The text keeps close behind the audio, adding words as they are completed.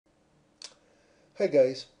Hi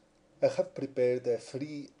guys, I have prepared a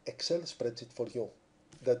free Excel spreadsheet for you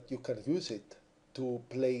that you can use it to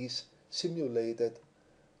place simulated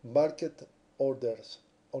market orders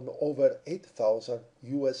on over 8,000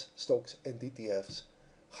 US stocks and ETFs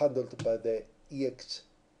handled by the EEX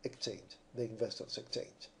exchange, the investors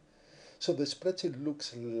exchange. So the spreadsheet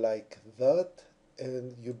looks like that,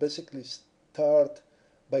 and you basically start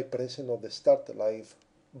by pressing on the Start Live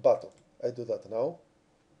button. I do that now.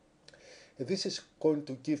 And this is going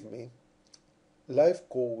to give me live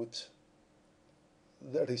quotes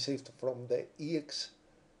received from the EEX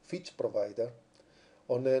feeds provider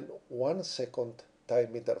on a 1 second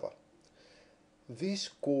time interval. These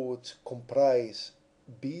quotes comprise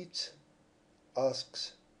bids,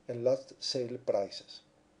 asks, and last sale prices.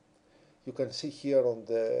 You can see here on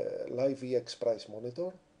the live EEX price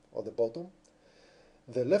monitor on the bottom.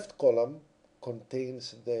 The left column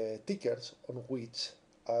contains the tickers on which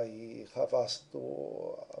I have asked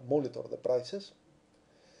to monitor the prices.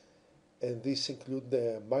 And these include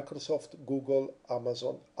the Microsoft, Google,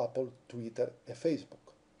 Amazon, Apple, Twitter, and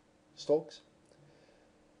Facebook stocks.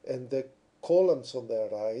 And the columns on the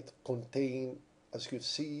right contain, as you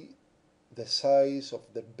see, the size of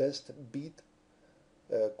the best bid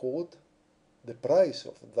quote, the price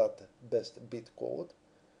of that best bid quote,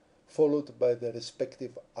 followed by the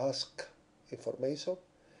respective ask information,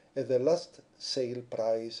 and the last sale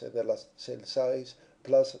price and the last sale size,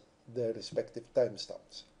 plus the respective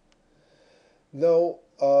timestamps. Now,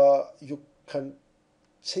 you can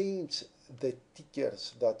change the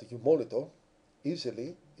tickers that you monitor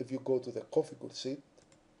easily if you go to the configure sheet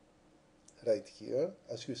right here.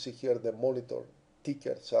 As you see here, the monitor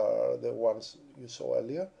tickers are the ones you saw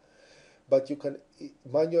earlier, but you can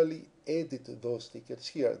manually edit those tickers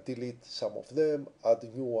here, delete some of them, add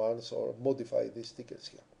new ones, or modify these tickers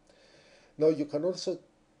here. Now you can also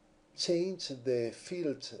change the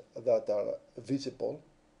fields that are visible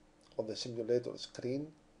on the simulator screen.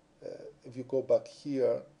 If you go back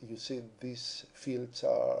here, you see these fields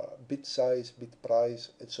are bid size, bid price,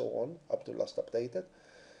 and so on, up to last updated.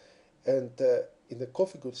 And in the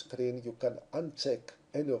configure screen, you can uncheck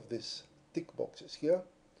any of these tick boxes here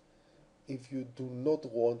if you do not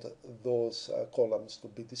want those columns to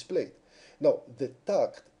be displayed. Now, the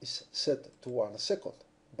tag is set to 1 second,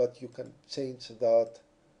 but you can change that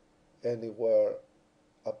anywhere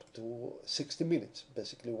up to 60 minutes,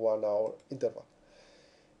 basically 1 hour interval.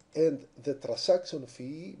 And the transaction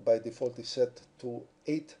fee by default is set to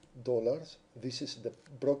 $8. This is the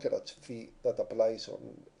brokerage fee that applies on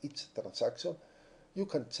each transaction. You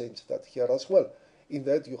can change that here as well. In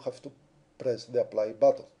that, you have to press the apply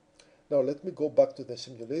button. Now let me go back to the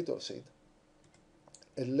simulator sheet,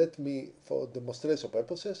 and let me, for demonstration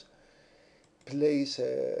purposes, place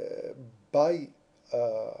a buy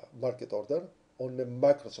market order on a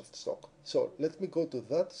Microsoft stock. So let me go to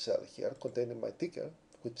that cell here containing my ticker,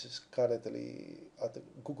 which is currently at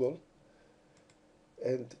Google,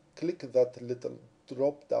 and click that little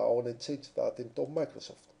drop down and change that into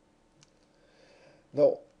Microsoft.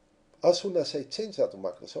 Now, as soon as I change that to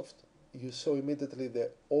Microsoft, you saw immediately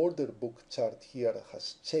the order book chart here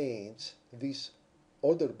has changed. This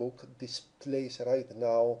order book displays right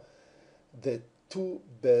now the two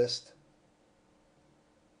best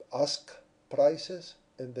ask prices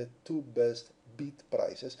and the two best bid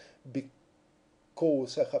prices,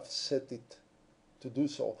 because I have set it to do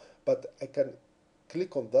so. But I can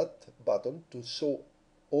click on that button to show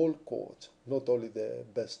all quotes, not only the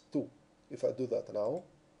best two. If I do that now,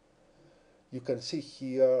 you can see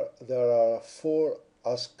here there are 4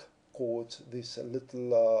 ask quotes, these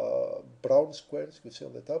little brown squares you see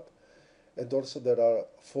on the top, and also there are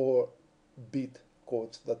 4 bid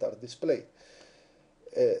quotes that are displayed.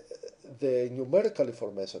 The numerical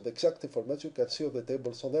information, the exact information, you can see on the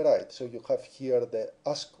tables on the right. So you have here the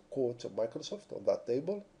ask quotes of Microsoft on that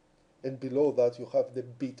table, and below that you have the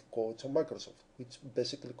bid quotes of Microsoft, which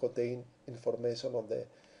basically contain information on the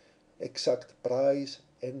exact price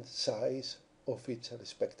and size of each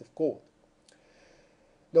respective quote.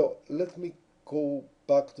 Now let me go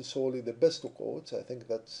back to solely the best 2 quotes. I think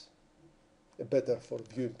that's better for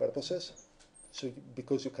viewing purposes, so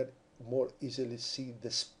because you can more easily see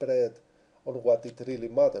the spread on what it really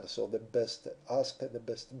matters, so the best ask and the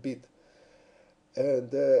best bid.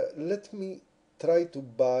 And let me try to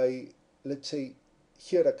buy, let's say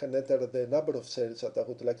here I can enter the number of shares that I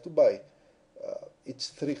would like to buy. It's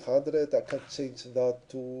 300, I can change that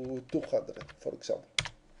to 200, for example.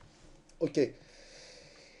 Okay,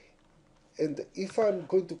 and if I'm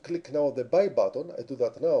going to click now the buy button, I do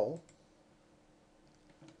that now,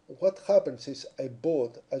 what happens is I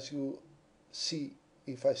bought, as you see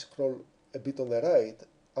if I scroll a bit on the right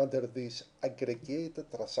under these aggregated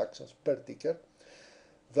transactions per ticker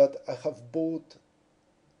that I have bought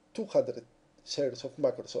 200 shares of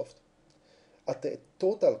Microsoft at a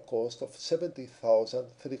total cost of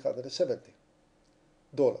 $70,370.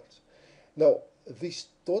 Now, this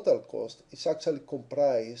total cost is actually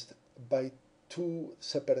comprised by two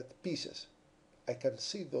separate pieces. I can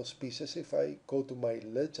see those pieces if I go to my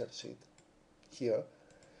ledger sheet here,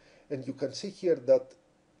 and you can see here that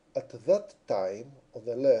at that time on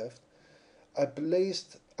the left I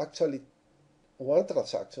placed actually one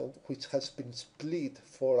transaction which has been split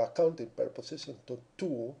for accounting purposes into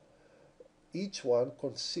two. Each one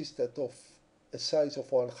consisted of a size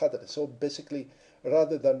of 100. So basically,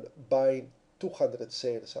 rather than buying 200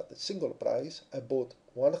 shares at a single price, I bought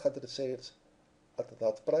 100 shares at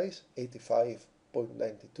that price,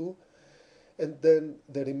 85.92, and then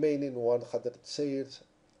the remaining 100 shares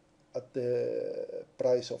at the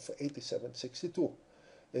price of 87.62.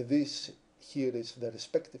 This here is the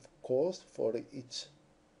respective cost for each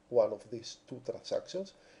one of these two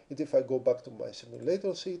transactions. And if I go back to my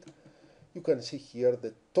simulator sheet, you can see here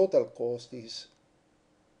the total cost is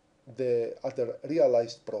the other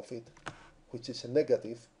realized profit, which is a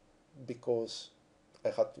negative because I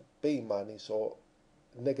had to pay money, so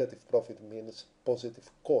negative profit means positive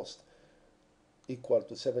cost equal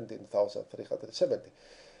to 17,370.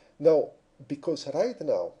 Now, because right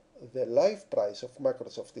now the live price of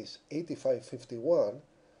Microsoft is 85.51,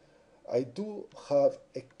 I do have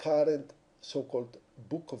a current so-called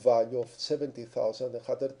book value of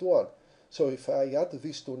 70,101. So if I add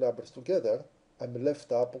these two numbers together, I'm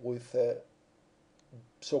left up with a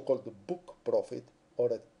so-called book profit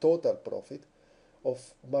or a total profit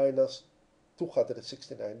of minus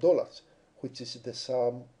 $269, which is the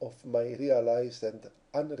sum of my realized and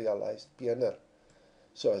unrealized P&L.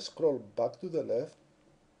 So I scroll back to the left.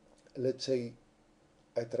 Let's say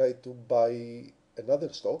I try to buy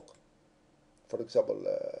another stock, for example,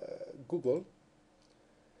 Google,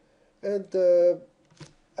 and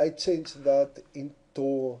I change that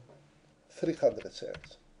into 300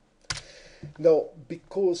 shares. Now,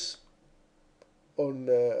 because on,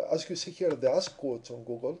 as you see here, the ask quotes on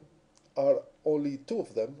Google are only two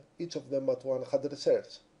of them, each of them at 100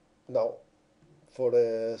 shares. Now, for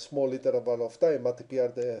a small interval of time, I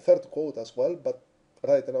appeared the third quote as well, but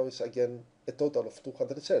right now it's again a total of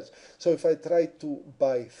 200 shares. So if I try to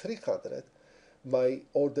buy 300, my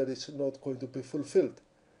order is not going to be fulfilled.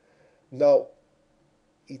 Now,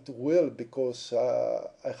 it will because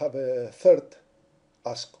I have a third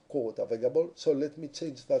ask quote available. So let me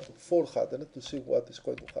change that to 400 to see what is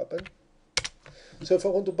going to happen. So if I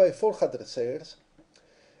want to buy 400 shares,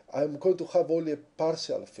 I'm going to have only a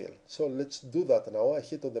partial fill. So let's do that now. I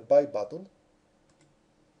hit on the buy button.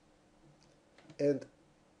 And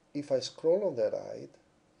if I scroll on the right,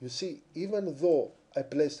 you see, even though I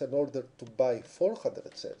placed an order to buy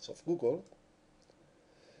 400 shares of Google,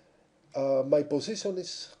 my position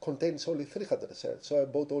contains only 300 shares. So I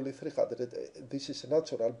bought only 300. This is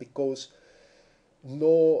natural because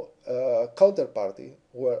no counterparty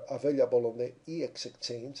were available on the IEX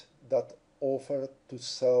exchange that offered to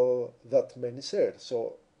sell that many shares.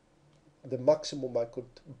 So the maximum I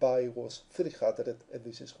could buy was 300, and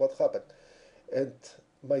this is what happened. And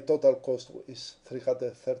my total cost is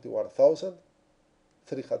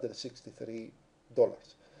 $331,363.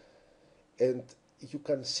 And you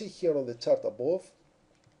can see here on the chart above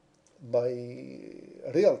my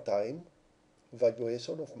real-time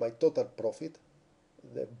valuation of my total profit,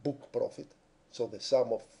 the book profit, so the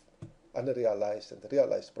sum of unrealized and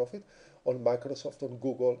realized profit on Microsoft, on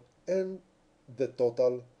Google, and the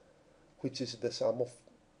total, which is the sum of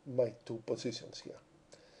my two positions here.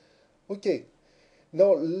 Okay,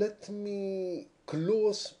 now let me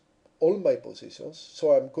close all my positions.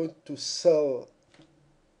 So I'm going to sell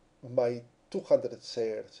my 200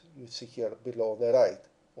 shares you see here below on the right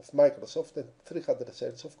of Microsoft and 300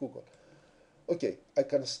 shares of Google. Okay, I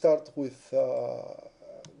can start with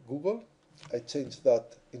Google. I change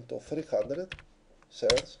that into 300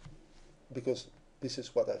 shares because this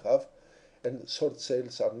is what I have, and short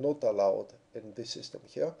sales are not allowed in this system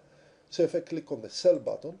here. So if I click on the sell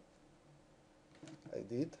button, I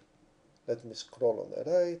did. Let me scroll on the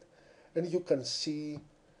right, and you can see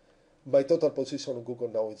my total position on Google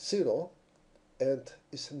now is 0, and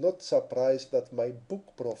it's not surprised that my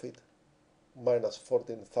book profit minus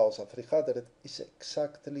 14,300 is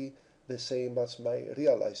exactly the same as my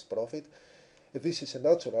realized profit. This is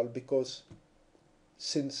natural because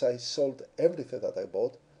since I sold everything that I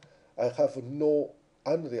bought, I have no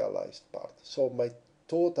unrealized part. So my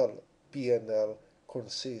total P&L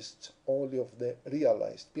consists only of the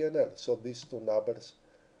realized P&L. So these two numbers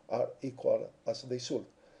are equal as they should.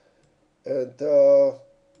 And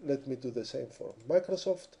let me do the same for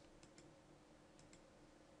Microsoft.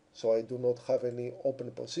 So I do not have any open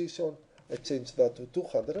position. I change that to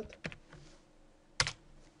 200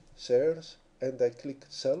 shares and I click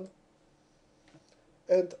sell.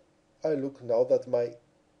 And I look now that my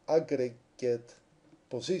aggregate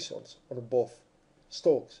positions on both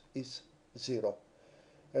stocks is 0.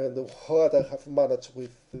 And what I have managed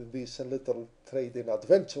with this little trading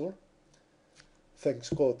adventure, thanks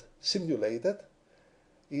code simulated,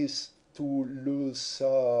 is to lose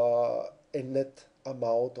a net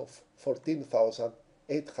amount of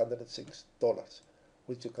 $14,806,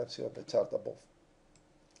 which you can see on the chart above.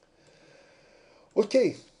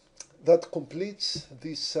 Okay, that completes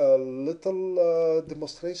this little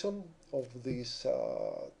demonstration of this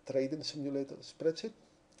trading simulator spreadsheet.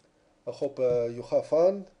 I hope you have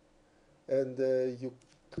fun and you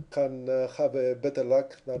can have a better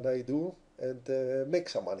luck than I do and make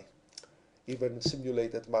some money, even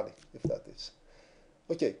simulated money, if that is.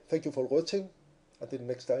 Okay, thank you for watching. Until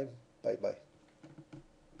next time, bye bye.